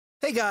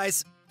Hey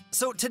guys!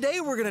 So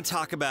today we're going to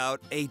talk about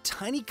a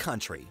tiny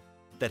country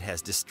that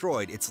has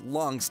destroyed its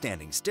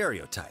long-standing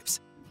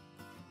stereotypes.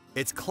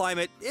 Its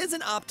climate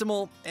isn't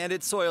optimal and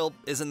its soil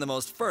isn't the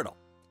most fertile.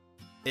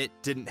 It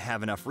didn't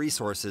have enough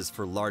resources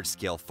for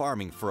large-scale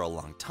farming for a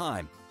long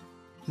time.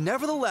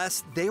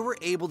 Nevertheless, they were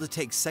able to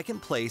take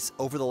second place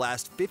over the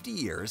last 50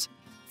 years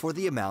for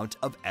the amount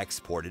of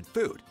exported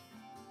food.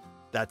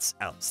 That's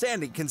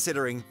outstanding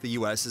considering the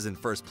US is in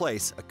first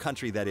place, a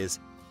country that is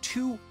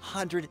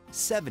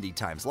 270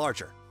 times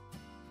larger.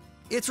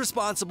 It's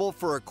responsible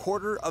for a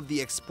quarter of the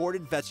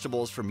exported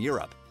vegetables from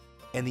Europe,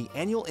 and the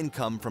annual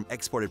income from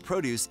exported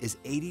produce is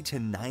 $80 to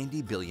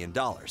 $90 billion.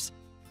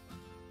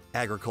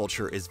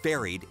 Agriculture is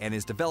varied and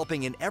is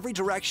developing in every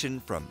direction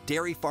from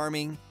dairy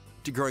farming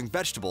to growing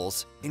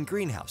vegetables in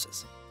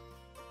greenhouses.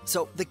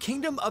 So the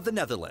Kingdom of the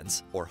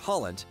Netherlands, or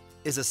Holland,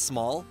 is a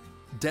small,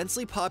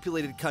 densely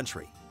populated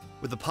country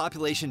with a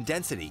population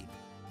density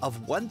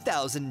of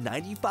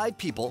 1,095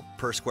 people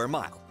per square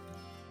mile.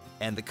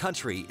 And the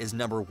country is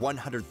number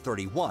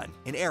 131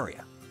 in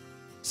area.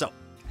 So,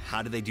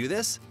 how do they do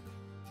this?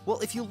 Well,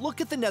 if you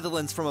look at the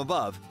Netherlands from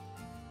above,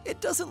 it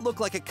doesn't look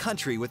like a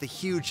country with a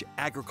huge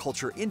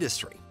agriculture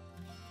industry,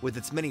 with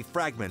its many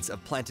fragments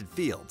of planted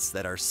fields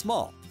that are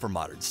small for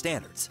modern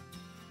standards.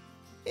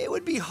 It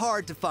would be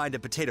hard to find a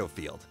potato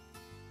field,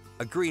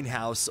 a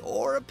greenhouse,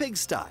 or a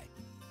pigsty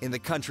in the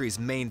country's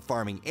main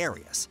farming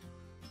areas.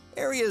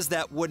 Areas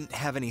that wouldn't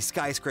have any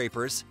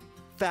skyscrapers,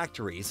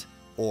 factories,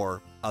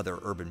 or other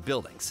urban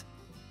buildings.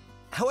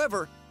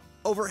 However,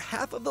 over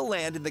half of the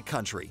land in the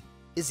country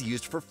is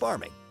used for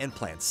farming and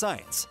plant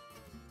science.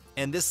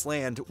 And this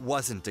land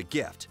wasn't a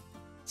gift,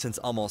 since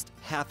almost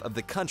half of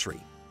the country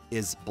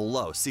is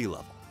below sea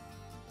level.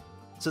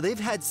 So they've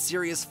had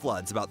serious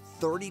floods about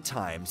 30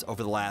 times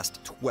over the last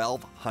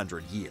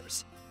 1,200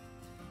 years.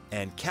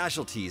 And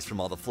casualties from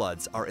all the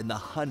floods are in the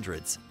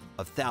hundreds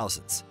of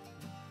thousands.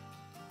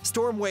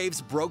 Storm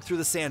waves broke through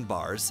the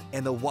sandbars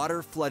and the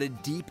water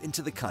flooded deep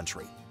into the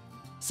country,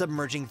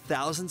 submerging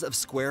thousands of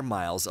square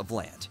miles of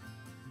land.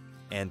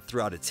 And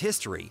throughout its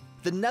history,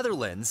 the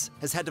Netherlands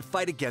has had to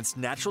fight against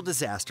natural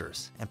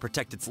disasters and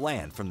protect its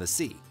land from the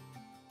sea.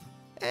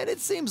 And it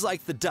seems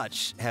like the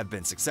Dutch have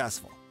been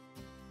successful.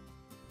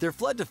 Their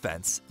flood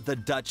defense, the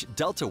Dutch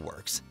Delta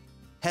Works,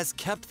 has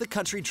kept the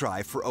country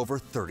dry for over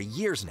 30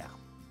 years now.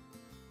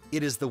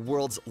 It is the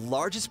world's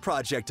largest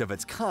project of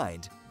its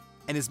kind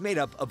and is made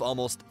up of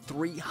almost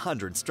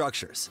 300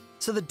 structures.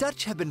 So the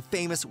Dutch have been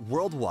famous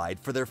worldwide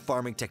for their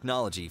farming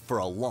technology for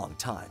a long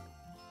time.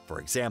 For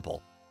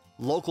example,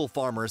 local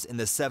farmers in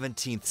the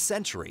 17th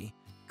century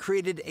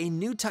created a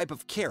new type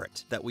of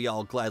carrot that we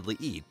all gladly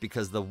eat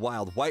because the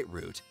wild white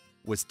root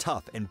was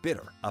tough and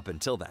bitter up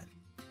until then.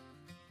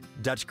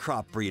 Dutch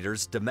crop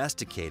breeders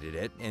domesticated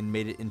it and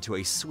made it into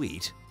a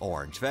sweet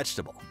orange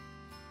vegetable.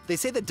 They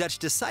say the Dutch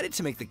decided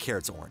to make the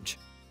carrots orange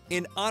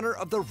in honor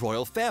of the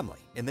royal family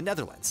in the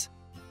Netherlands,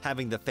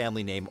 having the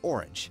family name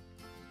Orange,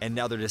 and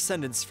now their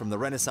descendants from the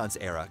Renaissance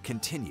era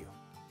continue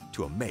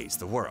to amaze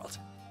the world.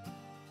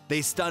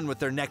 They stun with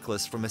their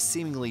necklace from a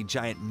seemingly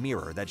giant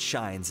mirror that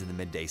shines in the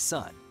midday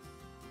sun,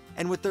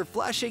 and with their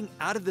flashing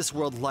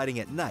out-of-this-world lighting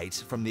at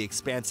night from the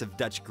expansive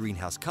Dutch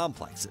greenhouse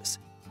complexes.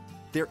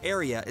 Their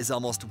area is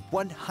almost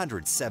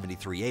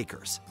 173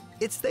 acres.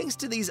 It's thanks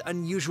to these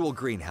unusual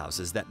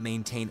greenhouses that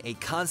maintain a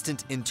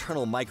constant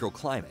internal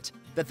microclimate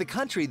that the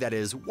country that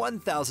is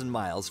 1,000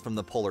 miles from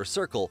the polar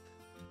circle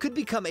could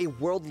become a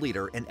world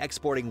leader in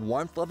exporting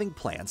warmth-loving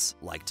plants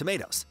like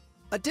tomatoes.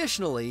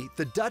 Additionally,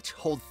 the Dutch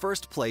hold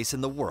first place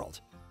in the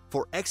world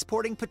for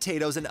exporting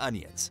potatoes and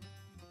onions,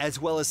 as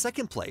well as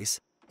second place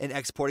in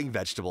exporting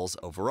vegetables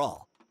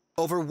overall.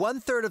 Over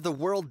one-third of the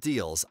world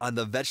deals on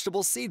the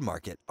vegetable seed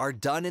market are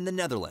done in the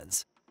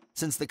Netherlands,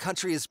 since the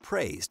country is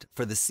praised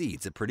for the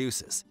seeds it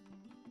produces.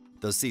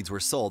 Those seeds were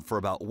sold for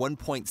about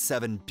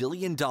 $1.7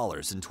 billion in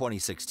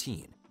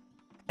 2016.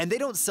 And they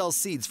don't sell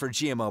seeds for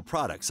GMO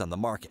products on the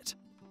market.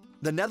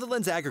 The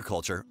Netherlands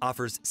agriculture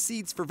offers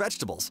seeds for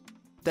vegetables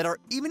that are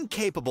even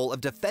capable of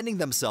defending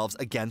themselves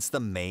against the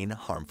main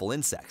harmful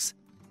insects.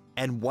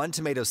 And one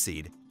tomato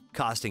seed,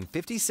 costing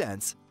 50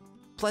 cents,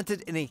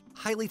 planted in a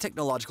highly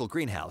technological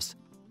greenhouse,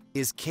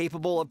 is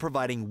capable of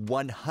providing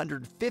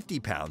 150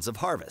 pounds of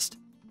harvest.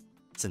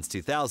 Since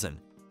 2000,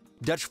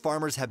 Dutch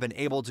farmers have been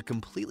able to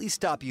completely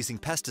stop using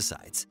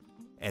pesticides,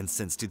 and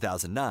since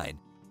 2009,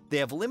 they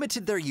have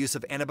limited their use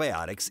of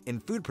antibiotics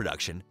in food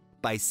production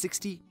by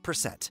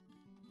 60%.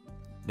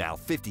 Now,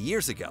 50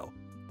 years ago,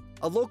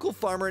 a local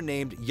farmer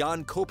named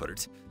Jan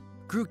Kopert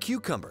grew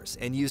cucumbers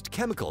and used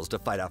chemicals to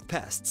fight off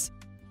pests.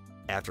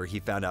 After he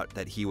found out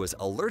that he was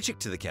allergic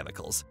to the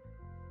chemicals,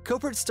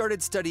 Kopert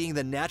started studying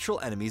the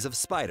natural enemies of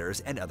spiders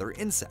and other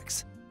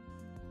insects.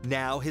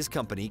 Now his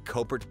company,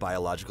 Kopert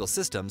Biological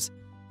Systems,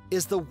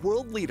 is the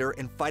world leader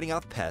in fighting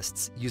off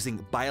pests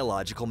using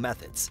biological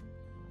methods.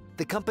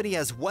 The company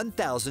has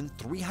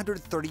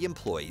 1,330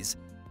 employees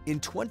in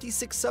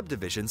 26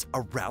 subdivisions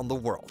around the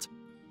world.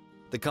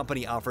 The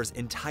company offers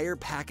entire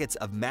packets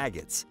of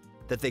maggots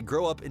that they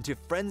grow up into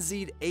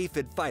frenzied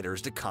aphid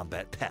fighters to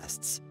combat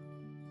pests.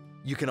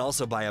 You can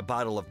also buy a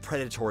bottle of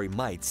predatory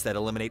mites that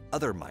eliminate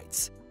other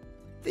mites.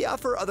 They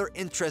offer other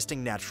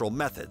interesting natural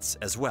methods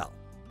as well.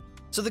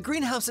 So the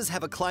greenhouses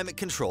have a climate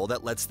control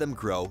that lets them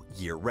grow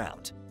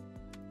year-round.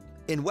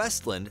 In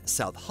Westland,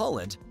 South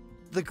Holland,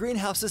 the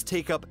greenhouses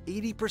take up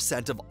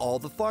 80% of all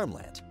the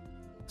farmland,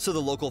 so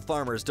the local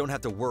farmers don't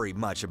have to worry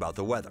much about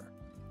the weather.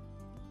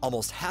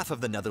 Almost half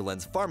of the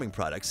Netherlands' farming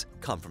products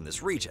come from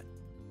this region.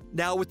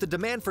 Now, with the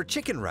demand for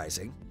chicken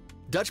rising,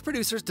 Dutch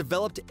producers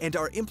developed and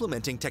are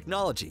implementing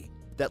technology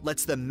that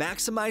lets them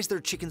maximize their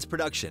chicken's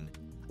production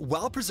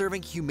while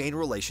preserving humane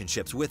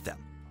relationships with them.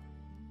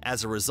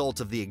 As a result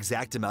of the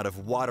exact amount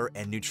of water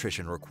and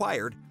nutrition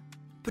required,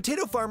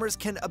 potato farmers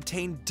can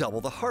obtain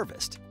double the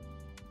harvest.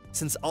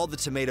 Since all the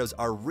tomatoes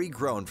are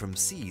regrown from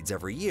seeds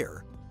every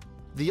year,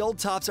 the old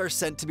tops are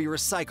sent to be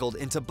recycled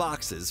into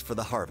boxes for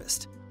the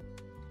harvest.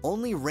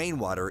 Only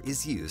rainwater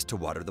is used to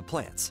water the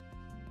plants.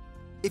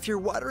 If you're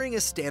watering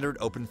a standard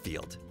open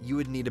field, you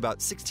would need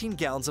about 16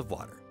 gallons of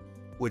water,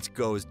 which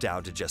goes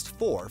down to just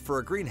 4 for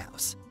a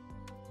greenhouse.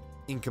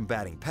 In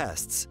combating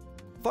pests,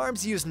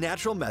 farms use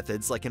natural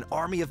methods like an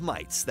army of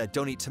mites that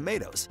don't eat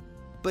tomatoes,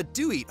 but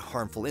do eat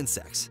harmful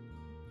insects.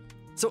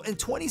 So in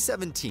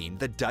 2017,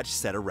 the Dutch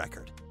set a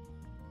record.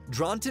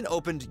 Dronten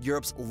opened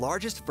Europe's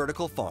largest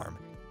vertical farm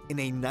in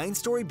a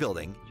 9-story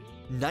building,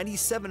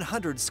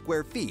 9,700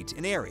 square feet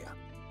in area.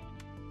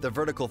 The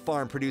vertical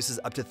farm produces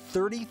up to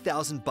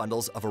 30,000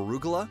 bundles of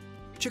arugula,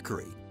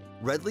 chicory,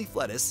 red leaf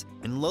lettuce,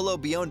 and Lolo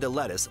Bionda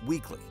lettuce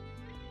weekly.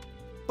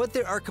 But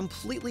there are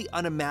completely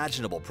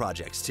unimaginable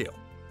projects too.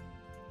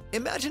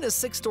 Imagine a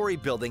 6-story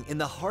building in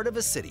the heart of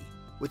a city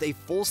with a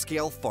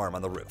full-scale farm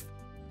on the roof.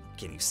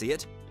 Can you see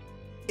it?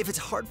 If it's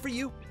hard for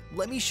you,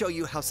 let me show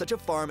you how such a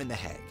farm in The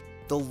Hague,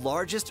 the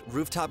largest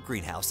rooftop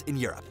greenhouse in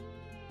Europe.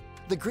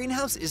 The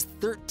greenhouse is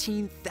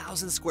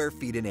 13,000 square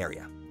feet in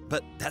area,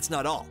 but that's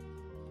not all.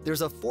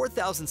 There's a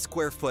 4,000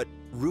 square foot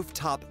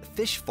rooftop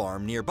fish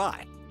farm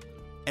nearby,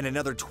 and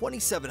another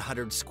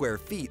 2,700 square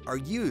feet are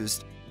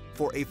used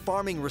for a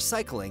farming,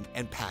 recycling,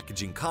 and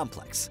packaging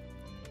complex.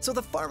 So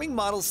the farming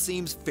model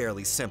seems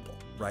fairly simple,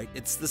 right?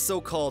 It's the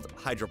so-called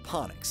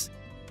hydroponics.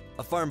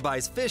 A farm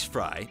buys fish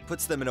fry,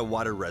 puts them in a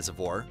water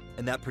reservoir,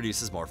 and that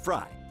produces more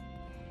fry.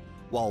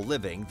 While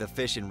living, the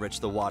fish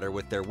enrich the water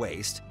with their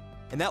waste,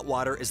 and that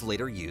water is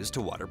later used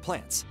to water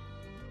plants.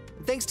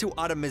 Thanks to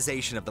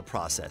automation of the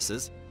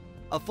processes,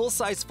 a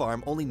full-size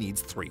farm only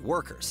needs 3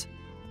 workers.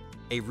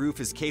 A roof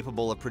is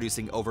capable of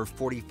producing over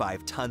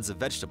 45 tons of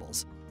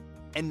vegetables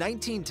and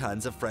 19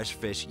 tons of fresh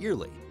fish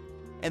yearly,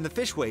 and the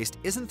fish waste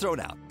isn't thrown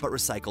out but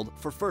recycled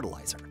for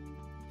fertilizer.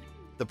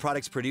 The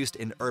products produced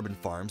in urban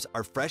farms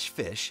are fresh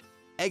fish,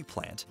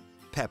 eggplant,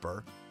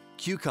 pepper,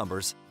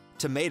 cucumbers,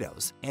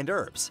 tomatoes, and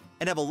herbs,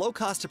 and have a low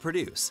cost to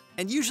produce.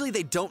 And usually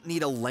they don't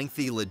need a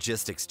lengthy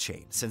logistics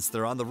chain since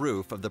they're on the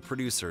roof of the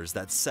producers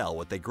that sell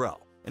what they grow.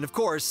 And of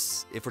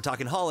course, if we're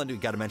talking Holland, we've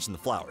got to mention the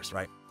flowers,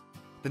 right?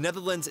 The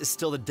Netherlands is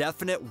still the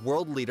definite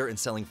world leader in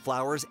selling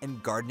flowers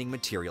and gardening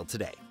material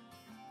today.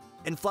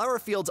 And flower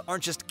fields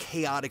aren't just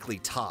chaotically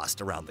tossed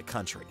around the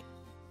country.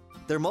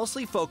 They're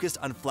mostly focused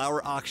on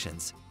flower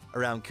auctions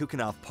around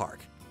Keukenhof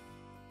Park.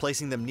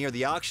 Placing them near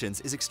the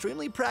auctions is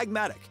extremely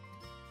pragmatic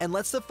and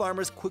lets the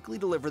farmers quickly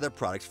deliver their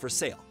products for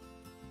sale.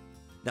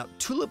 Now,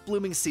 tulip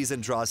blooming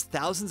season draws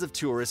thousands of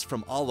tourists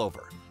from all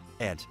over,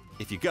 and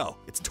if you go,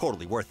 it's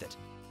totally worth it.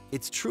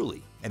 It's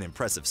truly an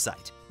impressive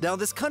sight. Now,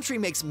 this country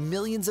makes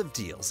millions of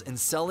deals in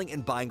selling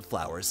and buying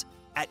flowers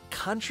at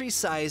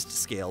country-sized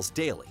scales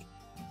daily,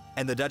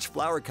 and the Dutch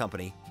Flower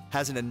Company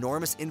has an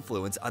enormous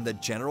influence on the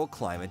general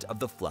climate of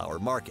the flower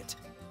market.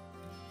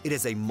 It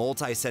has a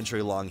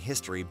multi-century-long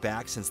history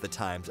back since the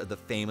times of the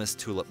famous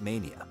tulip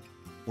mania,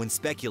 when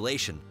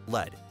speculation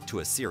led to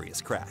a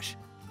serious crash.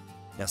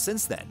 Now,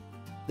 since then,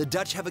 the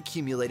Dutch have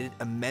accumulated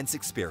immense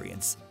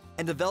experience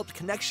and developed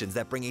connections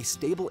that bring a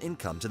stable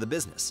income to the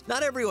business.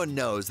 Not everyone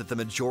knows that the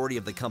majority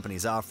of the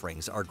company's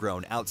offerings are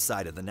grown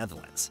outside of the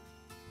Netherlands.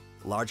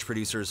 Large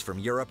producers from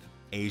Europe,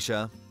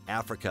 Asia,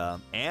 Africa,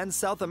 and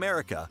South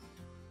America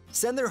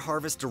send their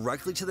harvest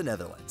directly to the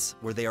Netherlands,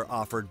 where they are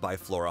offered by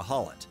Flora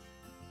Holland.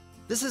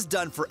 This is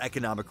done for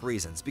economic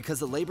reasons because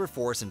the labor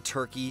force in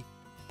Turkey,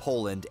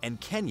 Poland,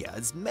 and Kenya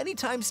is many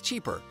times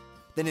cheaper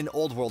than in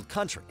Old World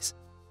countries.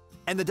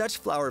 And the Dutch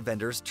flower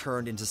vendors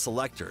turned into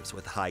selectors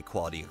with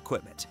high-quality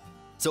equipment.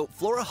 So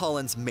Flora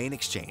Holland's main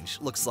exchange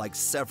looks like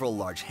several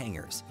large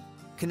hangars,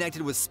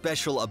 connected with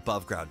special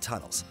above-ground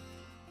tunnels.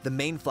 The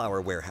main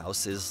flower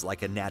warehouse is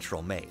like a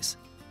natural maze.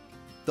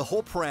 The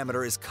whole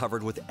perimeter is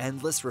covered with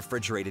endless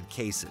refrigerated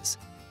cases,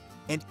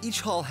 and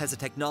each hall has a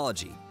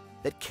technology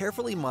that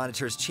carefully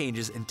monitors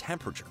changes in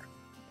temperature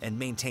and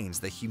maintains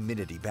the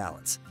humidity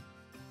balance.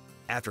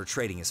 After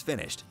trading is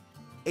finished,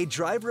 a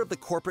driver of the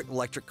corporate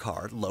electric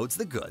car loads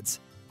the goods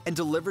and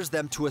delivers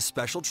them to a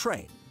special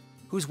train,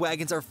 whose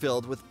wagons are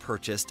filled with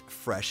purchased,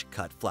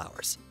 fresh-cut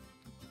flowers.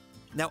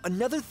 Now,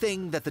 another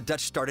thing that the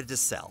Dutch started to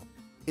sell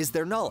is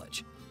their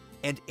knowledge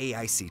and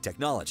AIC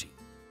technology.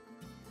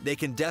 They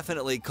can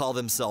definitely call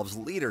themselves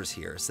leaders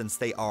here since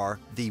they are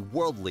the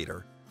world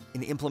leader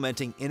in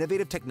implementing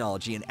innovative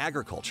technology in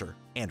agriculture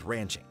and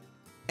ranching.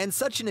 And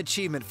such an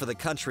achievement for the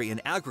country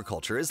in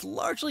agriculture is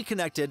largely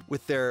connected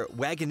with their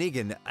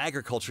Wageningen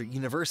Agriculture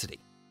University,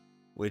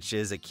 which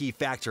is a key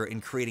factor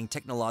in creating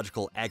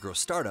technological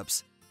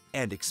agro-startups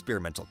and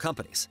experimental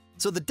companies.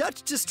 So the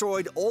Dutch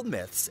destroyed old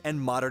myths and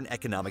modern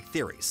economic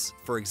theories.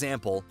 For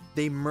example,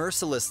 they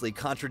mercilessly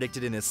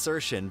contradicted an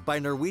assertion by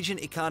Norwegian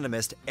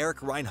economist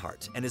Eric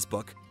Reinhardt and his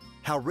book,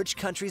 How Rich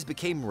Countries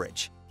Became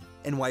Rich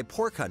and Why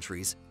Poor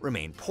Countries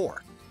Remain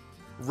Poor.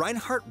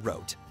 Reinhardt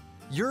wrote,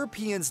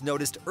 Europeans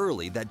noticed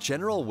early that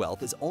general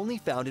wealth is only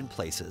found in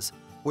places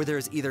where there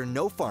is either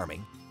no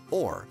farming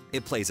or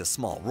it plays a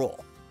small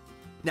role.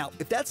 Now,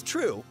 if that's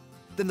true,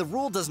 then the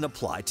rule doesn't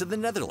apply to the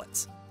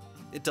Netherlands.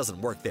 It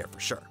doesn't work there for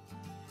sure.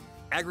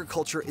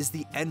 Agriculture is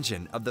the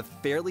engine of the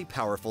fairly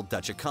powerful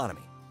Dutch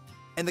economy,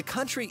 and the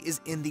country is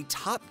in the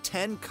top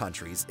 10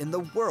 countries in the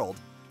world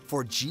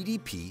for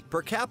GDP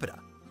per capita.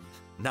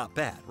 Not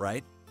bad,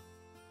 right?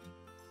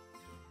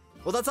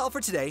 Well, that's all for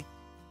today.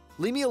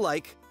 Leave me a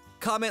like,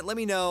 comment, let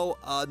me know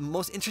the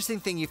most interesting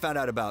thing you found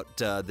out about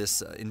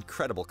this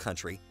incredible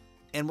country,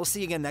 and we'll see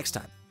you again next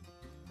time.